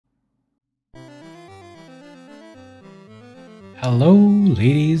Hello,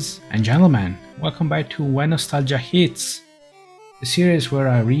 ladies and gentlemen. Welcome back to When Nostalgia Hits, the series where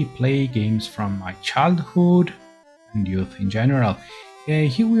I replay games from my childhood and youth in general.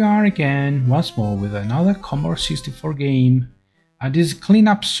 Here we are again, once more, with another Commodore 64 game. This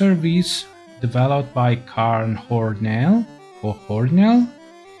cleanup service developed by Karl Holner,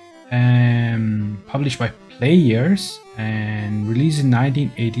 published by Players and released in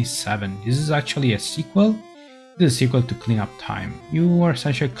 1987. This is actually a sequel. This is a sequel to Cleanup Time. You are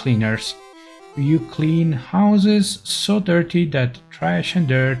essentially cleaners. You clean houses so dirty that trash and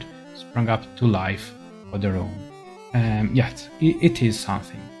dirt sprung up to life of their own. Yes, it is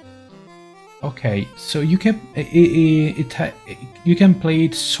something. Okay, so you can you can play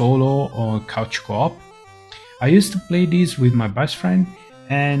it solo or couch co-op. I used to play this with my best friend,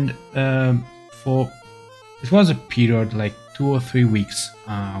 and it was a period like 2 or 3 weeks.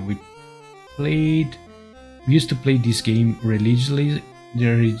 We used to play this game religiously,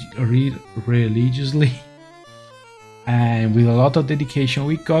 and with a lot of dedication.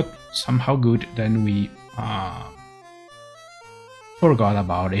 We got somehow good, then we forgot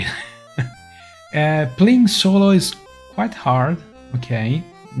about it. Playing solo is quite hard. Okay,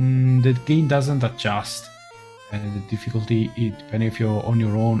 the game doesn't adjust the difficulty depending if you're on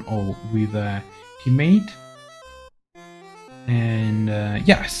your own or with a teammate. And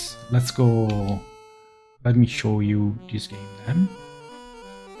yes, let's go. Let me show you this game then.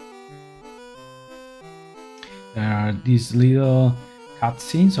 There are these little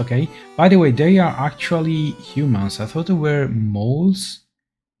cutscenes, okay? By the way, they are actually humans. I thought they were moles,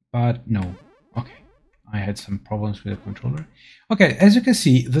 but no. Okay, I had some problems with the controller. Okay, as you can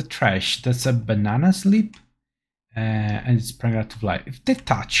see, the trash, that's a banana slip, and it's sprung out of life. If they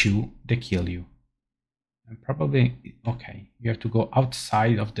touch you, they kill you. And probably, okay, you have to go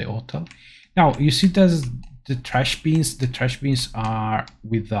outside of the hotel. Now, you see there's the trash bins. The trash bins are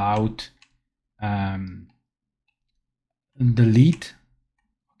without the lid.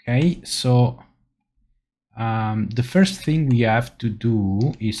 Okay, so the first thing we have to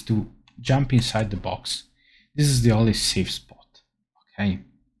do is to jump inside the box. This is the only safe spot. Okay.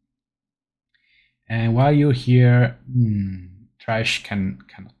 And while you're here, trash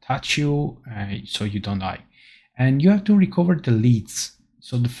cannot touch you, so you don't die. And you have to recover the leads.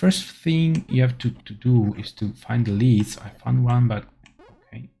 So the first thing you have to do is to find the leads. I found one, but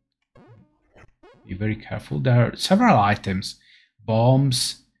okay. Be very careful. There are several items.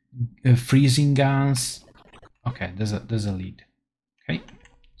 Bombs, freezing guns. Okay, there's a lead. Okay,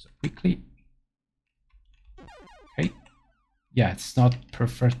 so quickly. Okay. Yeah, it's not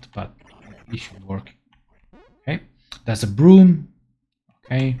perfect, but it should work. Okay, there's a broom.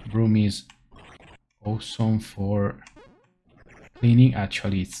 Okay, broom is awesome for cleaning.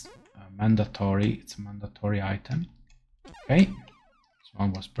 Actually, it's mandatory. It's a mandatory item. Okay, this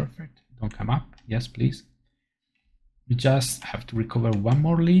one was perfect. Don't come up. Yes, please. We just have to recover one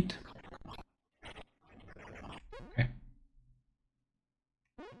more lead. Okay.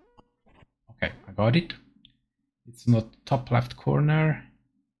 Okay, I got it. It's not top left corner.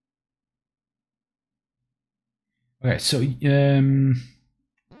 Okay, so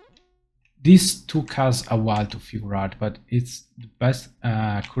this took us a while to figure out, but it's the best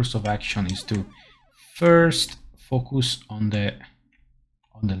course of action is to first focus on the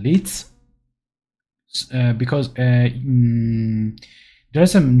leads, because there's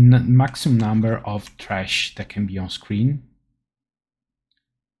a maximum number of trash that can be on screen.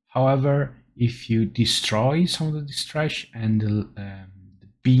 However, if you destroy some of this trash and the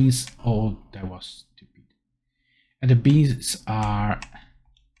beans, oh, that was stupid, and the beans are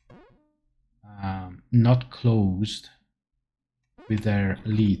not closed with their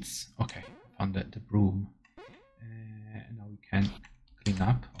leads. Okay, found the broom. Now we can clean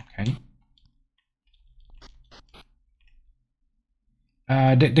up. Okay.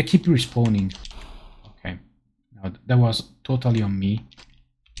 They keep respawning. Okay. Now that was totally on me.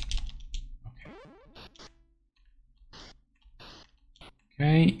 Okay.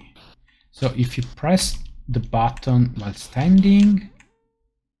 Okay. So if you press the button while standing,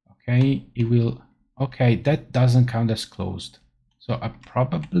 okay, it will. Okay, that doesn't count as closed. So I'm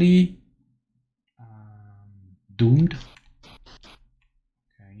probably doomed.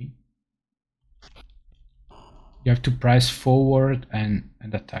 Okay. You have to press forward and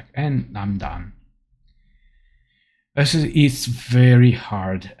attack, and I'm done. It's very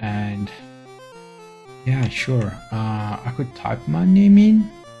hard, and yeah, sure. I could type my name in.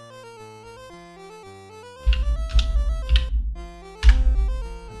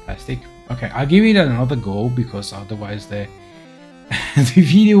 Fantastic. Okay, I'll give it another go, because otherwise the the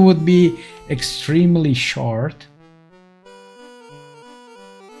video would be extremely short.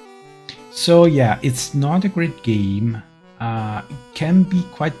 So yeah, it's not a great game. It can be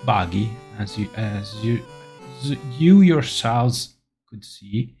quite buggy, as you yourselves could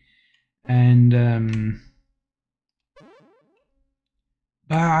see, and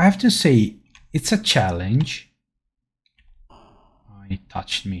but I have to say it's a challenge. Oh, it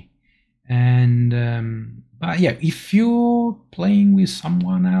touched me, and but yeah, if you're playing with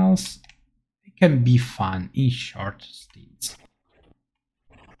someone else, it can be fun in short stints.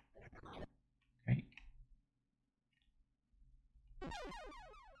 Okay.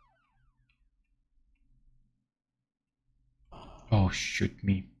 Oh, shoot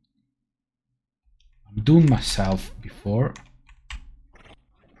me. I'm doing myself before.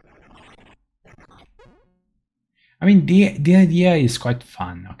 I mean, the idea is quite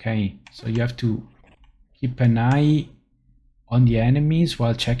fun, okay? So you have to keep an eye on the enemies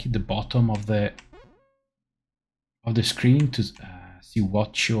while checking the bottom of the screen to see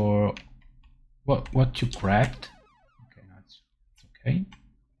what you grabbed. Okay, that's okay.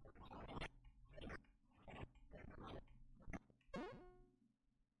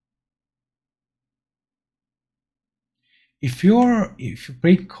 If you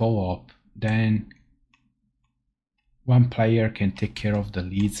play co-op, then one player can take care of the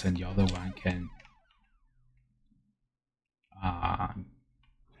leads and the other one can uh,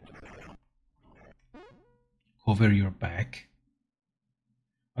 cover your back.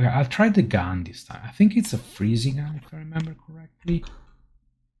 Okay, I'll try the gun this time. I think it's a freezing gun, if I remember correctly.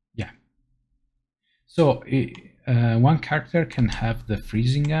 Yeah. So one character can have the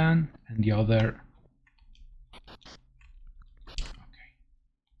freezing gun, and the other. Okay.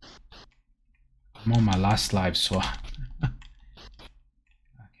 I'm on my last life, so.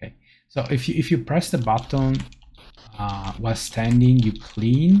 Okay. So if you press the button while standing, you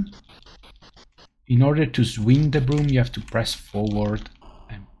clean. In order to swing the broom, you have to press forward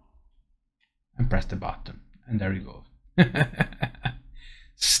and press the button, and there you go.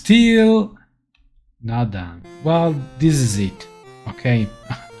 Still not done. Well, this is it. Okay.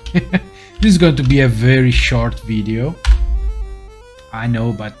 This is going to be a very short video. I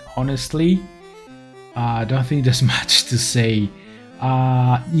know, but honestly, I don't think there's much to say.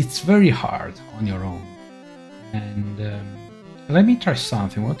 It's very hard on your own. And let me try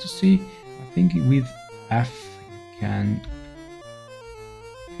something. I want to see. I think with F you can.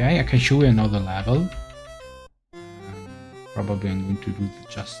 Okay, I can show you another level. Probably I'm going to do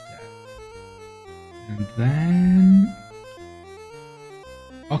just that. And then.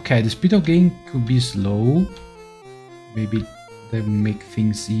 Okay, the speed of game could be slow. Maybe they will make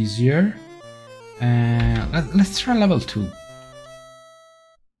things easier. Let's try level 2.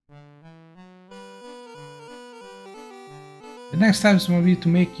 The next step is maybe to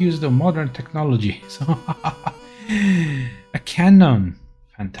make use of modern technology. So a cannon.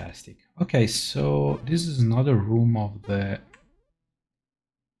 Fantastic. Okay, so this is another room of the.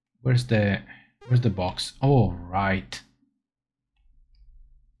 Where's the box? Oh, right.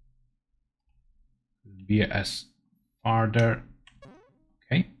 Be as farther.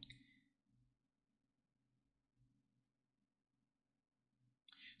 Okay.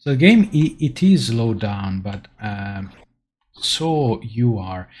 So the game it is slowed down, but so you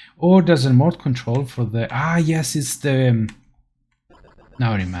are. Or there's a remote control for the. Ah, yes, it's the.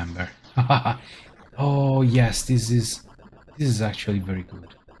 Now I remember. Oh yes, this is actually very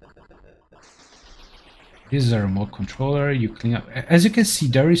good. This is a remote controller. You clean up. As you can see,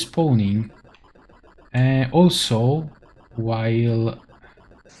 there is spawning. Also, while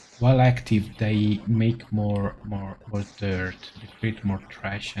active, they make more dirt. They create more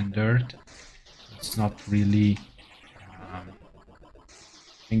trash and dirt. It's not really.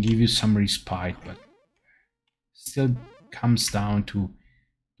 Can give you some respite, but still comes down to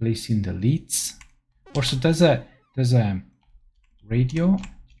placing the leads. Also, there's a radio.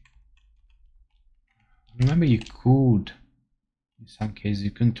 Remember, you could, in some cases,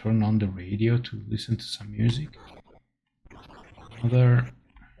 you can turn on the radio to listen to some music.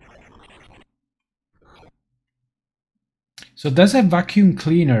 So there's a vacuum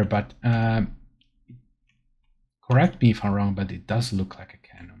cleaner, but correct me if I'm wrong, but it does look like a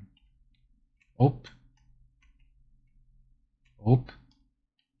cannon. Oh.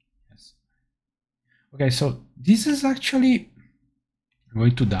 Yes. Okay, so this is actually. I'm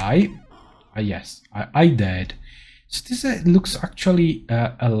going to die. Yes, I did. So this looks actually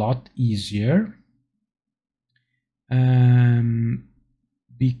a lot easier.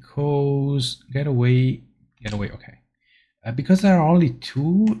 Because get away, okay. Because there are only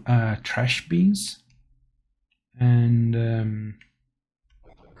 2 trash bins, and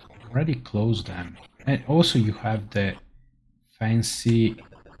already closed them. And also you have the fancy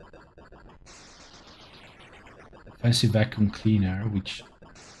fancy vacuum cleaner, which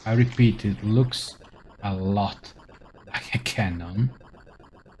I repeat, it looks a lot like a cannon.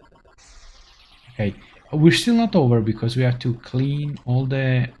 Okay, we're still not over because we have to clean all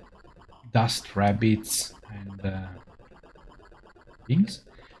the dust rabbits and things.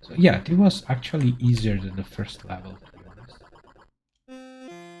 So yeah, it was actually easier than the first level, to be honest.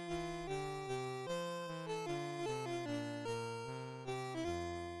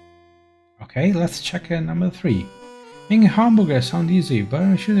 Okay, let's check number 3. Making hamburgers sound easy, but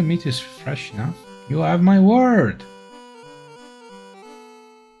I'm sure the meat is fresh enough. You have my word!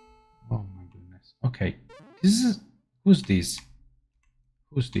 Oh my goodness. Okay, this is... Who's this?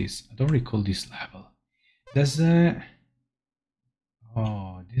 Who's this? I don't recall this level. There's a...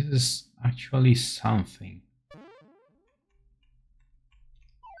 Oh, this is actually something.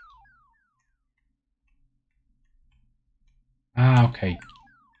 Ah, okay.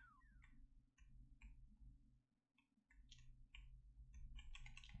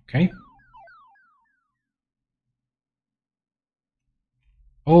 Okay.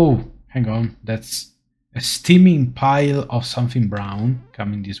 Oh, hang on. That's a steaming pile of something brown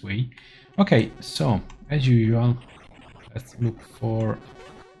coming this way. Okay, so, as usual, let's look for...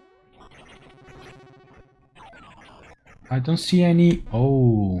 I don't see any...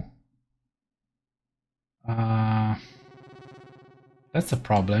 Oh. That's a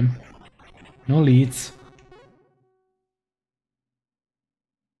problem. No leads.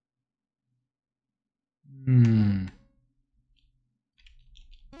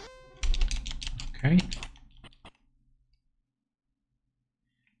 Okay.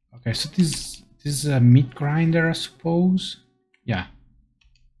 Okay, so this is a meat grinder, I suppose. Yeah.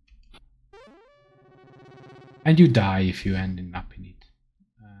 And you die if you end up in it.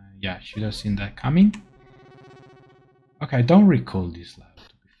 Yeah, should have seen that coming. Okay, I don't recall this level,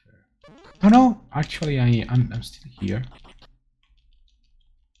 to be fair. Oh no, actually I'm still here.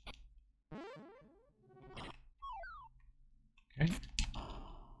 Okay.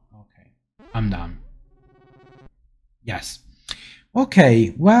 Okay, I'm done. Yes.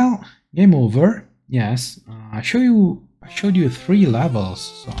 Okay, well, game over. Yes, I showed you 3 levels,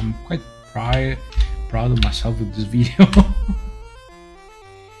 so I'm quite proud of myself with this video.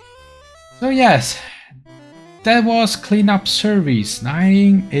 So yes, that was Cleanup Service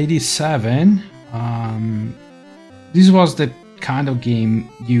 1987. This was the kind of game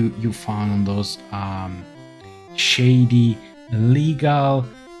you found on those shady, legal,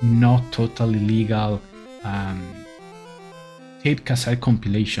 not totally legal tape cassette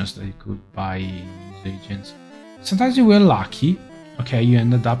compilations that you could buy in news agents. Sometimes you were lucky. Okay, you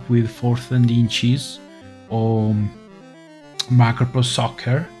ended up with 4th and Inches or Macro Pro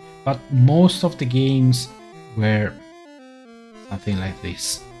Soccer, but most of the games were something like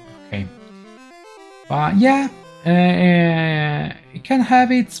this. Okay, but yeah, it can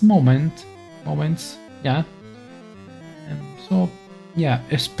have its moments. Yeah, so yeah,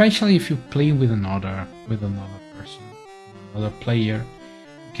 especially if you play with another person, another player,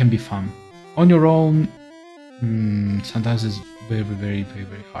 it can be fun. On your own, sometimes it's very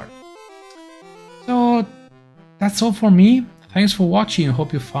hard. So that's all for me. Thanks for watching. I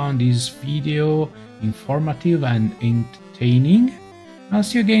hope you found this video informative and entertaining. I'll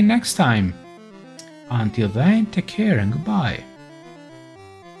see you again next time. Until then, take care and goodbye.